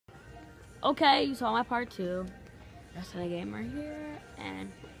Okay, you saw my part 2. That's the game right here,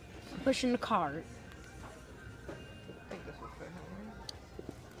 and I'm pushing the cart. I think this will fit him.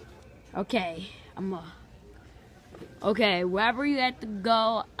 Okay, okay, wherever you have to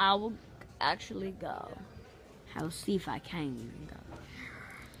go, I will actually go. I'll see if I can go.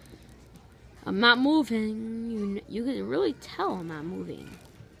 I'm not moving. You can really tell I'm not moving.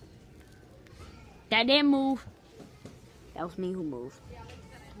 That didn't move. That was me who moved.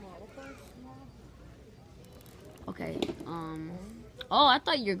 Okay, oh, I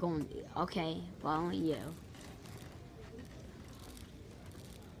thought you were going, okay, following you.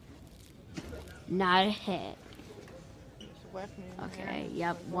 Not a hit. Okay,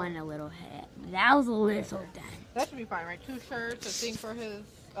 yep, one a little hit. That was a little done. That should be fine, right? 2 shirts, a thing for his,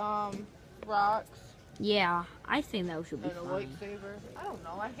 rocks. Yeah, I think that should be and a fine. lightsaber. I don't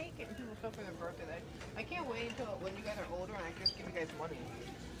know. I hate getting people stuff for their birthday. I can't wait until when you guys are older and I just give you guys money.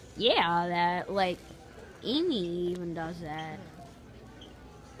 Yeah, that, like, Amy even does that.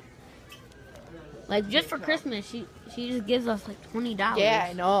 Like, just for Christmas, she just gives us, like, $20. Yeah,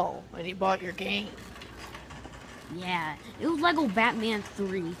 I know. And he bought your game. Yeah, it was Lego Batman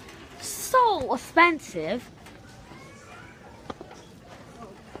 3. So expensive.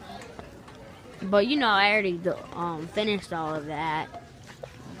 But, you know, I already finished all of that.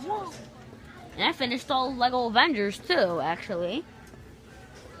 And I finished all Lego Avengers, too, actually.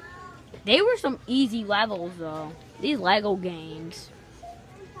 They were some easy levels, though. These Lego games.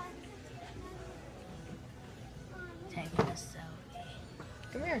 Taking a selfie.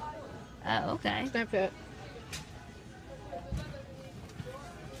 Come here. Oh, okay. Snapchat.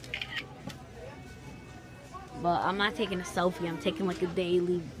 But I'm not taking a selfie. I'm taking, like, a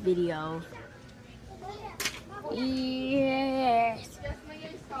daily video. Yes.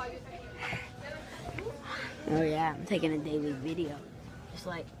 Oh, yeah. I'm taking a daily video. Just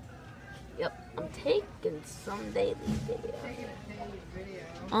like... Yep, I'm taking some daily video.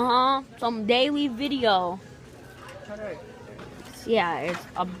 Some daily video. Yeah, it's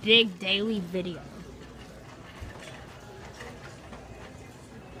a big daily video.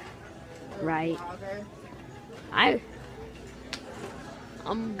 Right.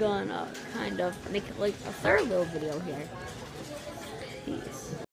 I'm gonna kind of make like a third little video here. Peace.